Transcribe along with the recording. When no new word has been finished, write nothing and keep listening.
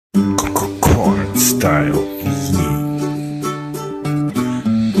style. Yeah.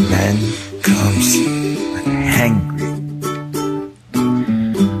 Man comes hangry.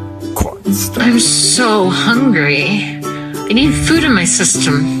 Quad style. I'm so hungry. I need food in my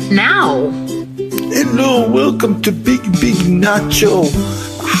system now. Hello, welcome to Big Nacho.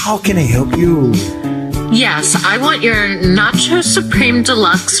 How can I help you? Yes, I want your Nacho Supreme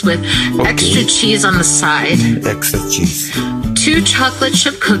Deluxe with extra cheese on the side. Extra cheese. 2 chocolate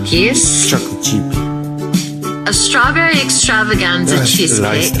chip cookies. Chocolate chip. A strawberry extravaganza La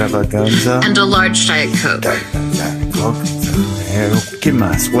cheesecake. extravaganza. And a large Diet Coke. Diet Coke. ¿Qué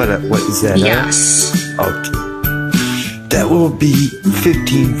más? What is that? Yes. Okay. That will be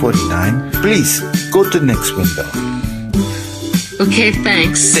 $15.49. Please go to the next window. Okay,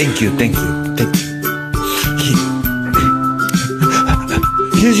 thanks. Thank you.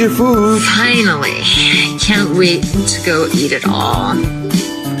 Here's your food. Finally. Can't wait to go eat it all.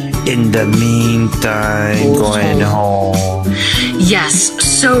 In the meantime, going home. Yes,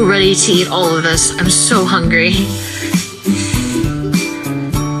 so ready to eat all of this. I'm so hungry.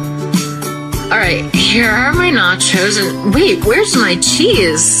 Alright, here are my nachos, and wait, where's my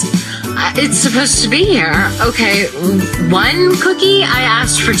cheese? It's supposed to be here. Okay, 1 cookie, I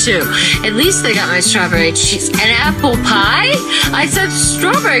asked for 2. At least they got my strawberry cheese. An apple pie? I said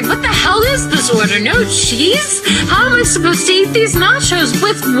strawberry. What the hell is this order? No cheese? How am I supposed to eat these nachos?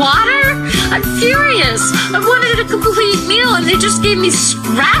 With water? I'm furious. I wanted a complete meal and they just gave me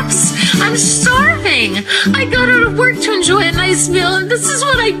scraps. I'm starving. I got out of work to enjoy a nice meal and this is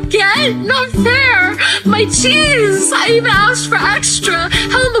what I get? Not fair. My cheese. I even asked for extra.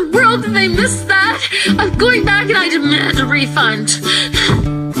 How in the world did they miss that? I'm going back and I demand a refund.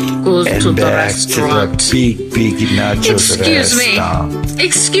 Goes to the restaurant. To the big nachos restaurant.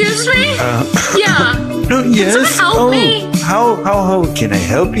 Excuse me? Yeah. No, yes. Can someone help me? How can I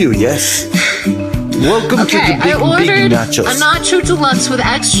help you? Yes. Welcome to the I ordered big nachos. a Nacho Deluxe with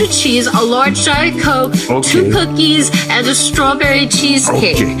extra cheese, a large Diet Coke, 2 cookies, and a strawberry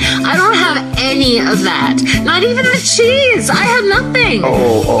cheesecake. Okay. I don't have any of that. Not even the cheese. I have nothing.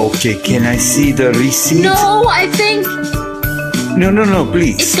 Oh, okay. Can I see the receipt? No, I think No,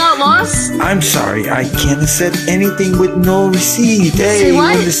 please. it's got lost. I'm sorry. I can't accept anything with no receipt. Hey, Say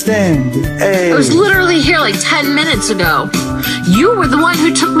what? you understand? Hey. I was literally here like 10 minutes ago. You were the one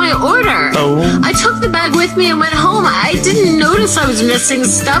who took my order. Oh. I took the bag with me and went home. I didn't notice I was missing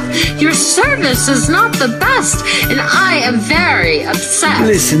stuff. Your service is not the best, and I am very upset.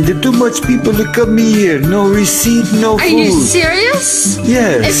 Listen, there are too much people to come here. No receipt, no food. Are you serious?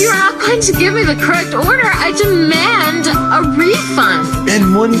 Yes. If you're not going to give me the correct order, I demand a refund.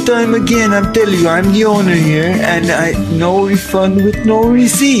 And one time again, I'm telling you, I'm the owner here, and no refund with no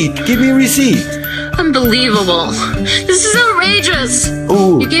receipt. Give me a receipt. Unbelievable. This is outrageous.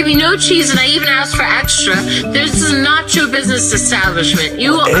 Ooh. You gave me no cheese and I even asked for extra. This is a nacho business establishment.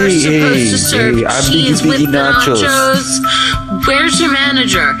 You are supposed to serve cheese with the nachos. Where's your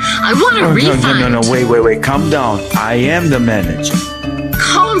manager? I want a refund. No, wait. Calm down. I am the manager.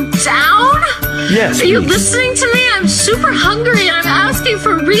 Calm down? Yes, Are you please. listening to me? I'm super hungry and I'm asking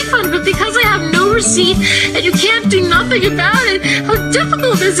for a refund, but because I have no receipt and you can't do nothing about it, how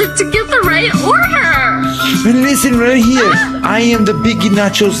difficult is it to get the right order? And listen right here. I am the Biggie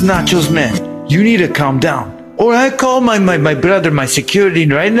Nachos man. You need to calm down. Or I call my brother, my security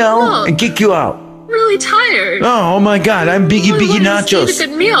right now Look. and kick you out. Really tired. Oh my God, I'm Biggie Really wanted to Nachos. eat a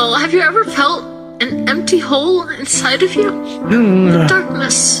good meal. Have you ever felt an empty hole inside of you? The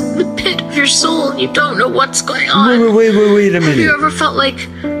darkness, the pit of your soul. You don't know what's going on. Wait a Have you minute. ever felt like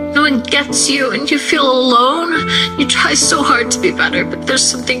no one gets you and you feel alone? You try so hard to be better, but there's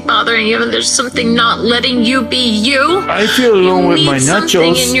something bothering you and there's something not letting you be you. I feel alone with my You need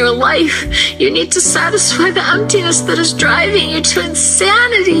something nachos. in your life. You need to satisfy the emptiness that is driving you to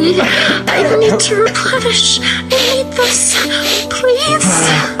insanity. I need to replenish. I need this.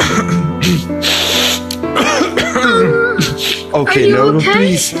 Please. Okay, Are you no, okay?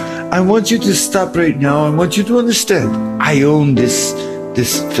 please. I want you to stop right now. I want you to understand. I own this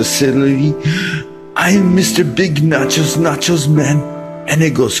facility. I am Mr. Big Nachos man. And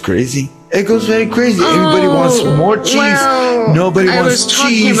it goes crazy. It goes very crazy. Everybody wants more cheese. Well, Nobody I wants was talking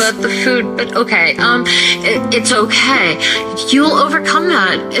cheese. about the food, but okay. It's okay. You'll overcome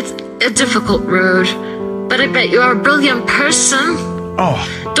that. It's a difficult road, but I bet you are a brilliant person. Oh,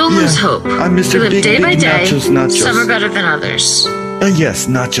 Don't lose hope. I'm Mr. You live Big day by day. Nachos. Some are better than others. Yes,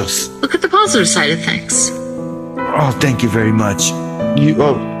 nachos. Look at the positive side of things. Oh, thank you very much.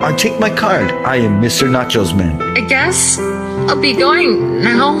 I take my card. I am Mr. Nachos man. I guess I'll be going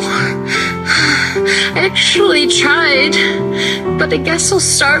now. I actually tried, but I guess I'll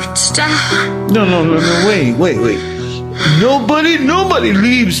starve to death. No, wait. Nobody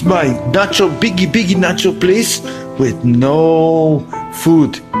leaves my biggie nacho place with no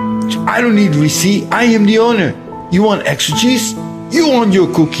food. I don't need receipt. I am the owner. You want extra cheese? You want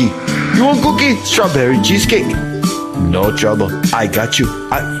your cookie. You want cookie? Strawberry cheesecake. No trouble. I got you.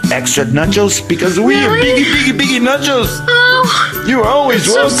 Extra nachos because we are Really? biggie nachos. Oh, You're always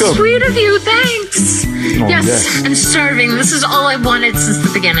so welcome. sweet of you. Thanks. Yes, I'm starving. This is all I wanted since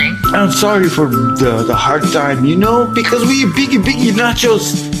the beginning. I'm sorry for the hard time, because we are biggie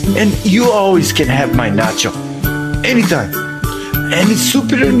nachos. And you always can have my nacho. Anytime. And it's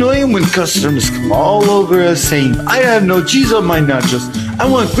super annoying when customers come all over us saying, I have no cheese on my nachos. I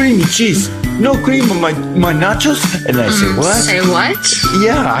want creamy cheese. No cream on my nachos. And I say, what? Say what?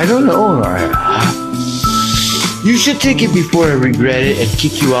 Yeah, I don't know. You should take it before I regret it and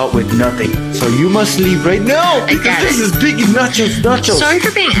kick you out with nothing. So you must leave right now because got this it. is biggie nachos. Sorry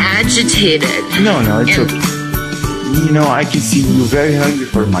for being agitated. No, it's And- okay. I can see you're very hungry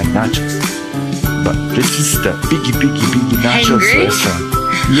for my nachos. But this is the biggie nachos Hangry? restaurant.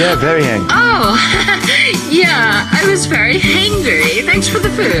 Yeah, very hungry. Oh, yeah, I was very hangry. Thanks for the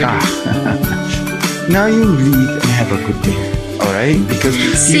food. Now you leave and have a good day. Alright? Because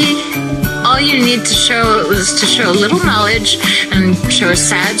See, all you need to show is to show a little knowledge and show a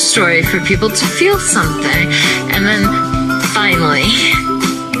sad story for people to feel something. And then finally,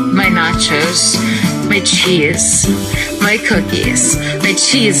 my nachos, my cheese, my cookies, my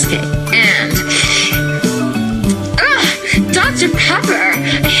cheesecake, and Dr. Pepper.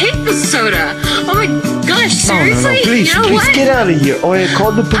 I hate the soda. Oh my gosh, seriously? No, please, you know please what? get out of here. Or I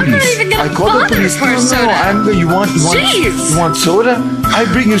call the police. I'm not even gonna I call the bother police. for No, soda. you want Jeez. you want soda? I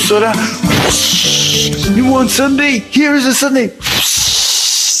bring you soda. You want sundae? Here is a sundae.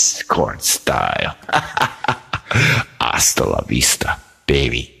 Corn style. Hasta la vista,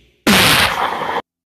 baby.